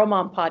called the Girl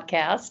Mom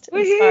Podcast,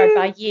 inspired Woohoo!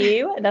 by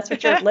you. And that's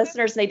what your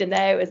listeners need to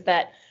know is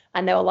that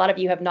I know a lot of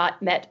you have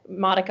not met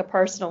Monica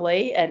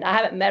personally, and I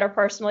haven't met her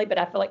personally, but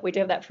I feel like we do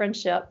have that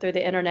friendship through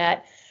the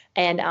internet.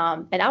 And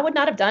I would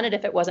not have done it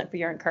if it wasn't for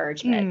your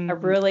encouragement. I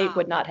Mm. really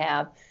would not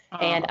have.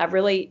 And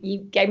Oh, you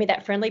gave me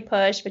that friendly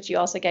push, but you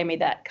also gave me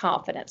that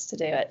confidence to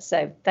do it.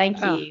 So thank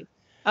oh, you.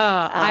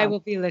 I Um, will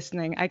be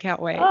listening. I can't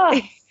wait. Oh,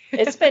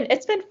 it's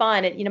been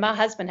fun. And my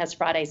husband has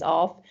Fridays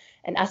off,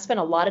 and I spend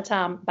a lot of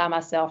time by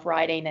myself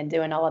writing and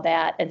doing all of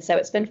that. And so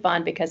it's been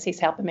fun because he's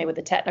helping me with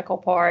the technical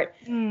part,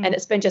 and Mm.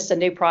 it's been just a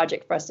new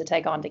project for us to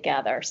take on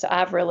together. So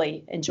I've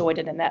really enjoyed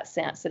it in that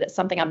sense that it's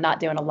something I'm not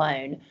doing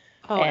alone.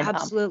 Oh, And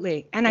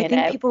absolutely. And I you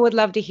think know, people would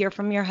love to hear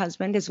from your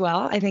husband as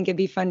well. I think it'd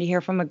be fun to hear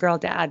from a girl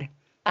dad.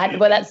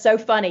 well, that's so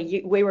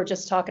funny. We were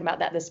just talking about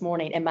that this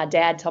morning, and my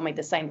dad told me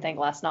the same thing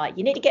last night.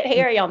 You need to get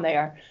Harry on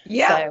there.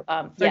 Yeah, So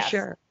for yes,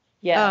 sure.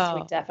 yes,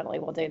 we Oh, definitely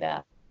will do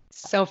that.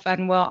 so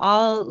fun. Well,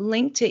 I'll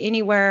link to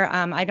anywhere.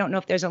 I don't know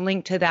if there's a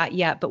link to that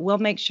yet, but we'll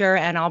make sure,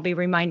 and I'll be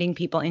reminding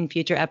people in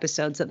future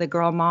episodes that the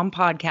Girl Mom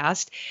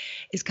podcast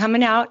is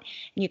coming out.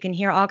 And you can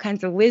hear all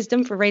kinds of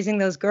wisdom for raising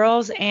those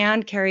girls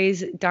and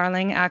Kari's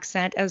darling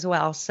accent as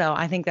well. So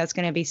I think that's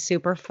going to be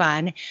super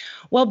fun.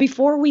 Well,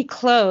 before we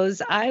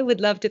close, I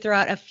would love to throw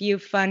out a few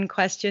fun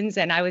questions.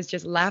 And I was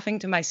just laughing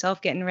to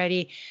myself getting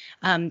ready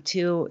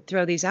to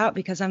throw these out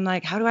because I'm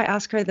like, how do I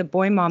ask her the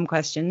boy mom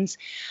questions?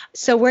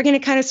 So we're going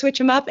to kind of switch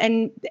them up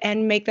and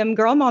make them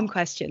girl mom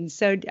questions.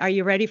 So are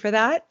you ready for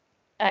that?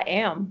 I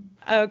am.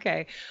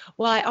 Okay.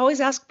 Well, I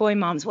always ask boy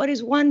moms, what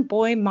is one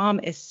boy mom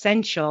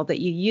essential that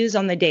you use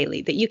on the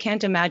daily that you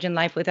can't imagine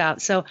life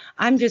without? So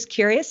I'm just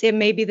curious. It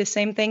may be the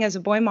same thing as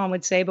a boy mom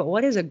would say, but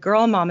what is a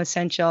girl mom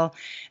essential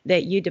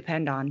that you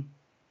depend on?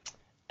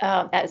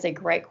 That is a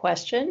great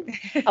question.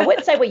 I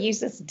wouldn't say we use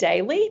this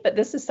daily, but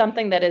this is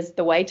something that is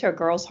the way to a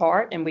girl's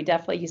heart, and we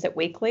definitely use it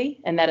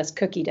weekly, and that is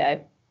cookie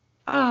dough.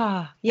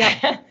 Ah,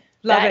 yeah,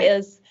 love That it.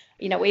 is,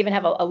 we even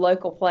have a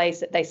local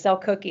place that they sell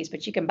cookies,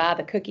 but you can buy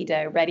the cookie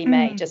dough ready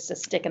made Mm, just to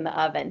stick in the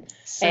oven.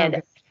 so And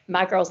good.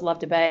 my girls love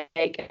to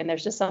bake, and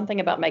there's just something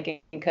about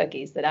making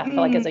cookies that I feel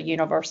like is Mm, a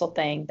universal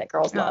thing that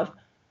girls oh, love.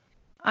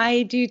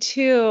 I do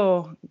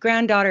too.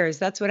 Granddaughters,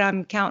 that's what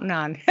I'm counting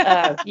on.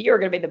 Oh, you're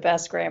going to be the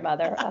best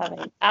grandmother. I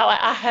mean,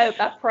 I hope,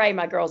 I pray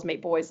my girls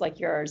meet boys like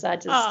yours.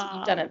 You've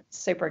Ah, done a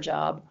super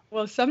job.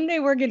 well, someday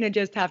we're going to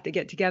just have to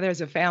get together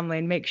as a family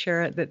and make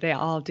sure that they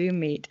all do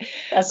meet.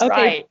 That's Okay,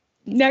 right.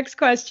 next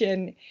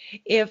question.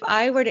 If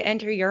I were to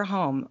enter your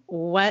home,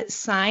 what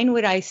sign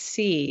would I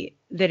see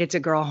that it's a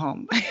girl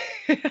home?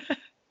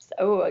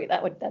 Oh,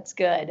 that's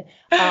good.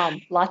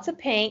 Lots of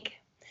pink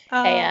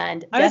Uh,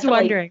 and I was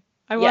definitely, wondering.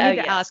 I yeah, oh wanted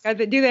to ask, yes.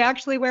 do they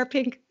actually wear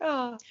pink?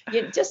 Oh,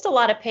 Just a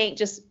lot of pink,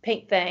 just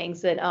pink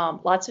things and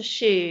lots of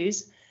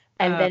shoes.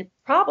 And uh, then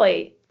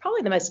probably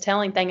the most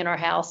telling thing in our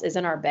house is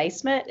in our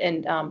basement.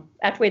 And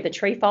after we had the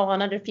tree fall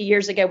on it a few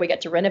years ago, we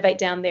got to renovate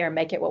down there and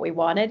make it what we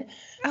wanted.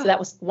 So oh, that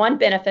was one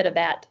benefit of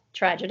that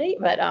tragedy,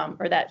 but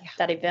or that yeah,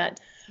 that event.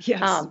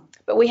 yes.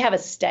 But we have a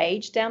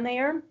stage down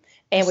there,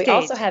 A and we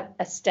also stage. have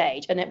a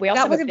stage, and then we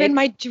also That have would a have been big.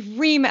 my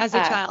dream as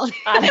a Uh, child.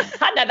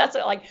 I know that's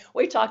what, like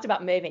we talked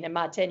about moving, and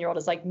my 10-year-old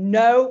is like,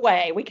 no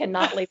way, we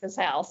cannot leave this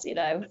house.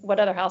 What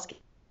other house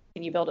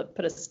can you build to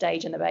put a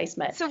stage in the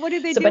basement? So what do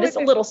they So, do but it's with a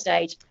it? little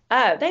stage.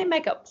 Oh, they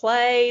make up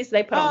plays,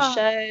 they put on Oh,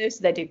 shows,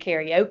 they do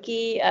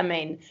karaoke. I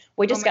mean,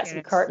 we oh just my got some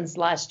goodness. curtains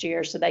last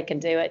year so they can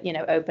do it,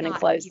 open and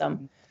Not close them.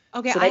 even.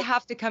 Okay, So I they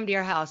have to come to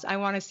your house. I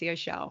want to see a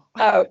show.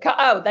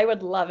 They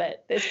would love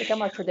it. It's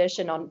become a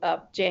tradition on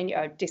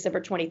December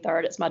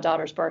 23rd. It's my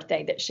daughter's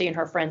birthday that she and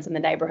her friends in the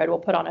neighborhood will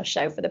put on a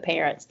show for the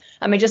parents.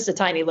 I mean, just a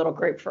tiny little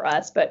group for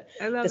us. But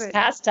I love this it.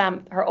 past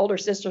time, her older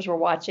sisters were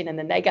watching, and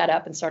then they got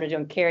up and started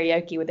doing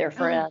karaoke with their Oh,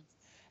 friends.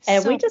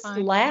 And we so just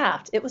fun.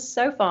 laughed. It was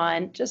so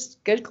fun.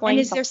 Just good, And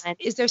clean fun.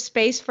 is there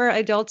space for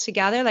adults to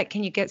gather? Like,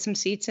 can you get some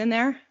seats in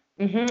there?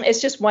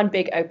 It's just one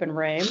big open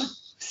room.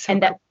 So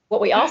And cool. that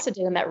what we also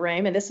did in that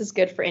room, and this is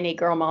good for any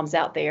girl moms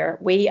out there,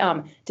 we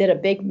did a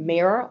big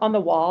mirror on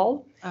the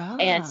wall,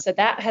 and Ah, so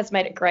that has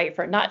made it great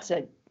for not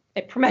to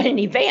promote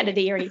any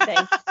vanity or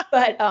anything,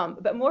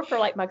 but more for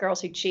like my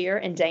girls who cheer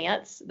and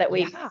dance that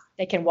yeah.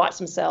 they can watch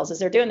themselves as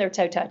they're doing their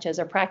toe touches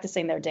or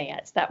practicing their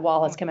dance. That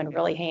wall Oh has my come in goodness.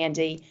 really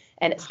handy,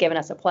 and it's given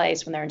us a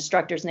place when their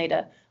instructors need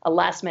a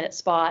last minute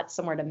spot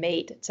somewhere to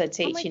meet to Oh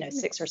teach my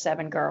 6 or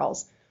 7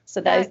 girls.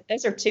 So those That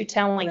those are two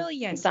telling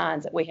brilliant.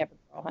 signs that we have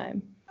a girl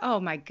home. Oh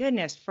my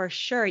goodness, for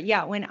sure.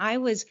 Yeah, when I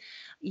was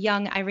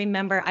young, I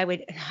remember I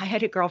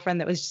had a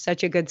girlfriend that was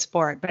such a good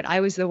sport, but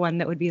I was the one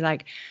that would be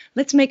like,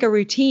 let's make a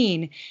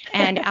routine.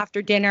 And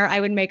after dinner, I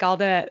would make all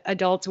the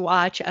adults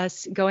watch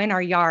us go in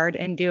our yard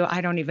and do,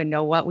 I don't even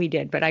know what we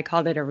did, but I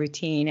called it a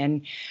routine.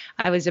 And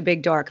I was a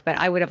big dork, but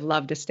I would have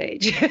loved a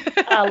stage.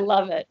 I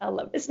love it. I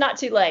love it. It's not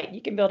too late.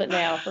 You can build it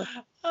now for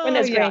when Oh,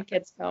 those yeah.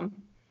 grandkids come.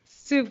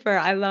 Super.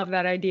 I love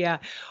that idea.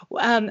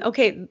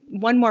 Okay,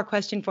 one more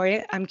question for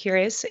you. I'm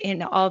curious,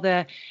 in all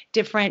the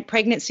different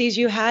pregnancies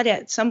you had,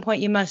 at some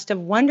point you must have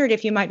wondered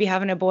if you might be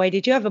having a boy.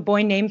 Did you have a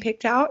boy name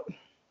picked out?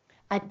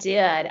 I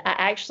did.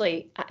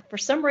 For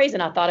some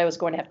reason, I thought I was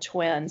going to have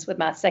twins with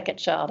my second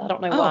child. I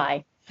don't know Oh,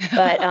 why,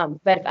 but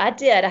if I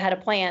did, I had a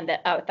plan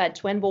that if I had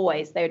twin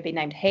boys, they would be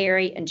named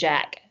Harry and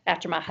Jack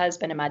after my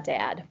husband and my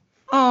dad.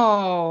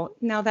 oh,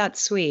 now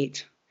that's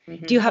sweet.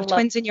 Do you I have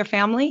love. twins in your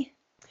family?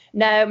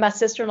 No, my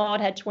sister-in-law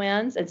had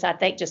twins, and so I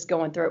think just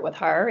going through it with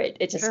her,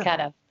 it just Sure.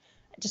 kind of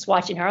just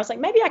watching her, I was like,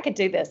 maybe I could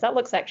do this. That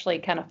looks actually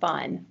kind of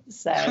fun.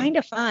 So Kind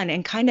of fun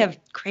and kind yeah, of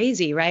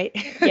crazy, right?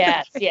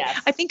 yes, yes.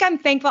 I think I'm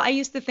thankful. I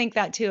used to think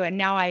that too. And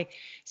now I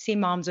see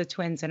moms with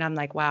twins and I'm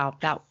like, wow,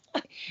 that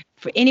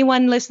for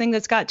anyone listening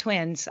that's got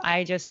twins,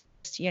 I just,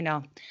 you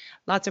know,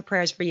 lots of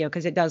prayers for you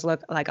because it does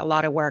look like a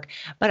lot of work.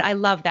 But I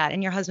love that.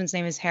 And your husband's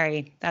name is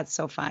Harry. That's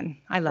so fun.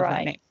 I love that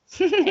Right. name.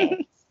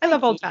 Thanks. I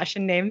love Thank you. old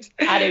fashioned names.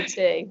 I do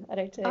too. I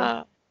do too.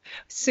 Uh,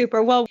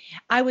 Super. Well,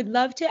 I would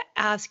love to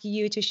ask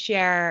you to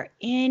share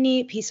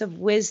any piece of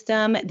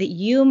wisdom that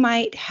you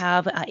might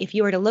have if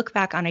you were to look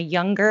back on a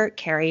younger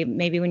Kari,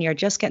 maybe when you're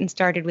just getting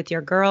started with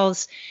your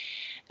girls,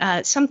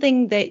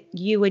 something that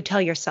you would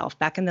tell yourself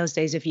back in those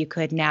days if you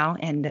could now,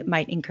 and that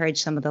might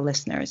encourage some of the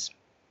listeners.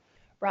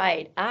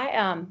 Right.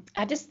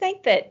 I just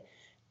think that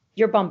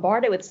you're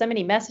bombarded with so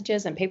many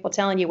messages and people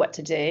telling you what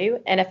to do.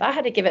 And if I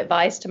had to give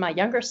advice to my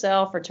younger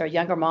self or to a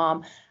younger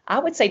mom, I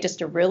would say just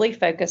to really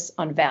focus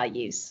on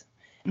values.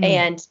 Mm,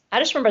 And I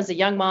just remember as a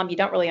young mom, you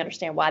don't really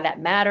understand why that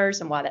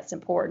matters and why that's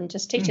important.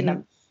 Just teaching hmm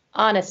them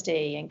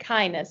honesty and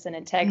kindness and mm,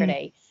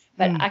 integrity.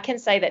 But I can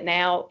say that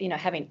now,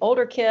 having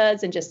older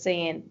kids and just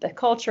seeing the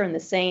culture and the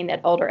scene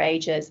at older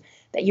ages,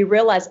 that you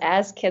realize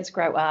as kids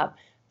grow up,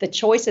 the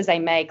choices they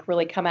make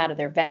really come out of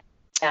their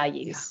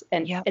values.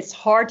 And it's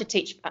hard to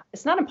teach.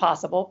 It's not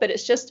impossible, but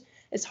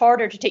it's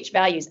harder to teach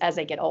values as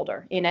they get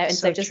older, And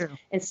so just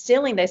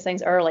instilling those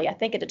things early, I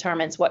think it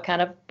determines what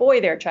kind of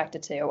boy they're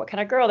attracted to, or what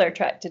kind of girl they're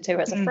attracted to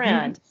as a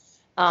friend,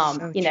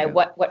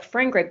 what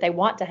friend group they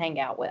want to hang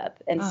out with.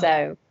 And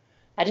so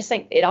I just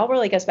think it all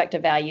really goes back to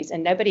values,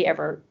 and nobody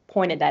ever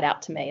pointed that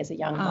out to me as a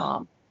young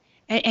mom.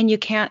 And you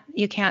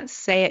can't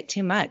say it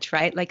too much,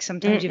 right? Like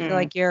sometimes you feel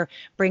like you're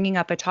bringing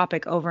up a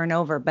topic over and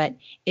over, but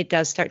it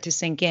does start to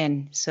sink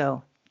in.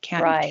 So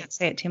can't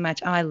say it too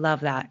much. Oh, I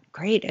love that.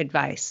 Great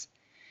advice.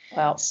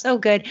 Wow. So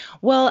good.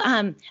 Well,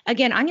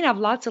 again, I'm going to have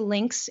lots of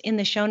links in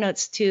the show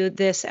notes to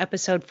this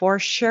episode for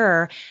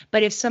sure.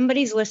 But if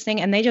somebody's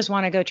listening and they just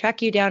want to go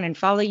track you down and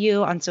follow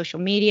you on social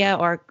media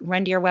or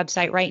run to your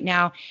website right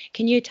now,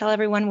 can you tell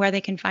everyone where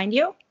they can find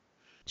you?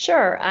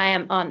 Sure. I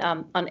am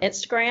on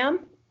Instagram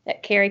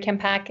at Kari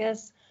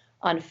Kampakis,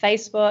 on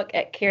Facebook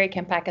at Kari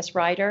Kampakis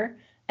Writer,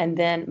 and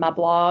then my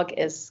blog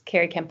is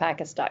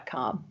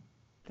karikampakis.com.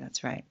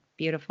 That's right.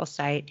 Beautiful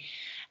site.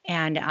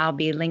 And I'll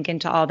be linking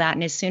to all that.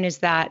 And as soon as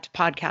that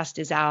podcast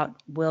is out,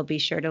 we'll be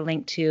sure to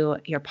link to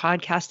your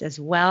podcast as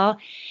well.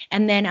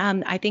 And then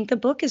I think the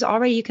book is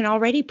you can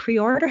already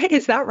pre-order it.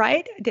 Is that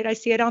right? Did I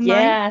see it online?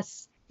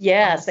 Yes.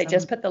 Awesome. They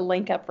just put the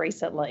link up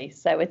recently.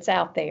 So it's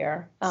out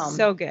there.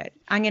 So good.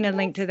 I'm going to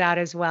link to that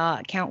as well.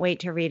 I can't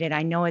wait to read it.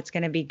 I know it's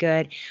going to be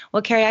good.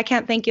 Well, Kari, I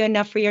can't thank you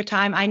enough for your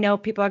time. I know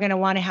people are going to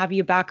want to have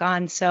you back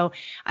on. So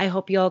I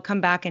hope you'll come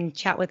back and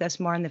chat with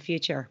us more in the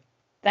future.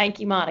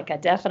 Thank you, Monica.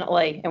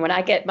 Definitely. And when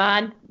I get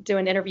mine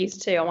doing interviews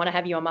too, I want to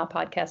have you on my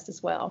podcast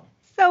as well.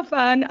 So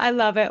fun. I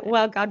love it.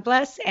 Well, God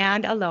bless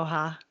and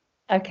aloha.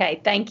 Okay.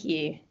 Thank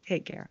you.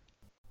 Take care.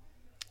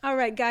 All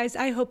right, guys,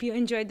 I hope you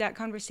enjoyed that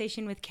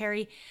conversation with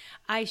Kari.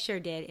 I sure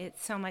did.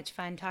 It's so much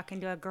fun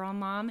talking to a girl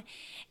mom.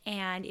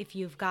 And if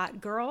you've got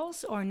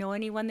girls or know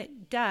anyone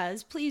that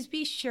does, please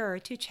be sure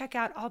to check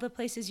out all the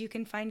places you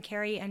can find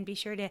Kari, and be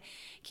sure to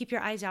keep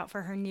your eyes out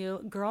for her new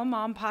Girl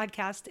Mom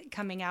podcast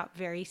coming out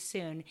very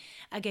soon.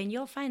 Again,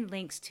 you'll find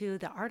links to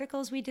the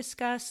articles we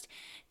discussed,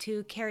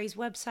 to Kari's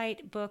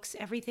website, books,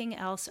 everything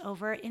else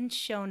over in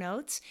show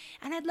notes.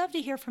 And I'd love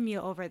to hear from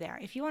you over there.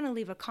 If you want to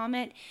leave a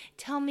comment,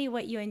 tell me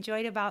what you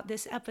enjoyed about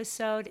this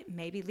episode,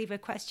 maybe leave a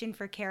question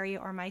for Kari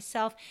or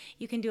myself.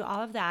 You can do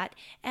all of that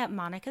at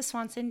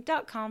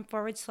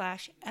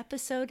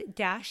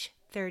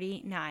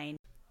monicaswanson.com/episode-39.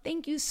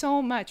 Thank you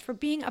so much for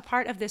being a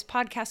part of this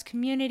podcast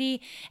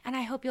community, and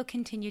I hope you'll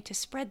continue to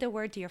spread the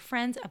word to your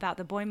friends about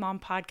the Boy Mom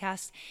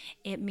podcast.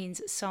 It means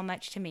so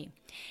much to me.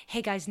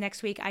 Hey guys,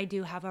 next week I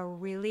do have a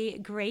really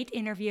great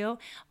interview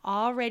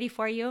all ready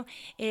for you.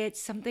 It's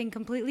something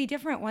completely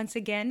different once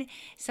again,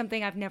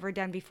 something I've never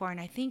done before, and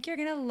I think you're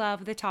going to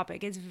love the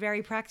topic. It's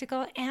very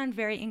practical and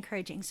very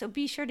encouraging, so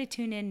be sure to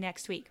tune in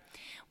next week.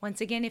 Once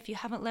again, if you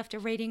haven't left a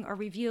rating or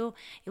review,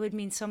 it would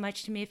mean so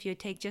much to me if you would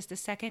take just a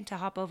second to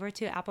hop over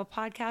to Apple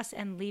Podcasts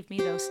and leave me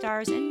those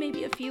stars and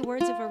maybe a few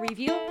words of a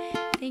review.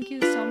 Thank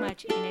you so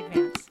much in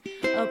advance.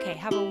 Okay,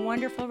 have a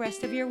wonderful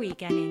rest of your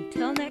week, and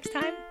until next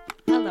time,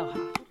 aloha.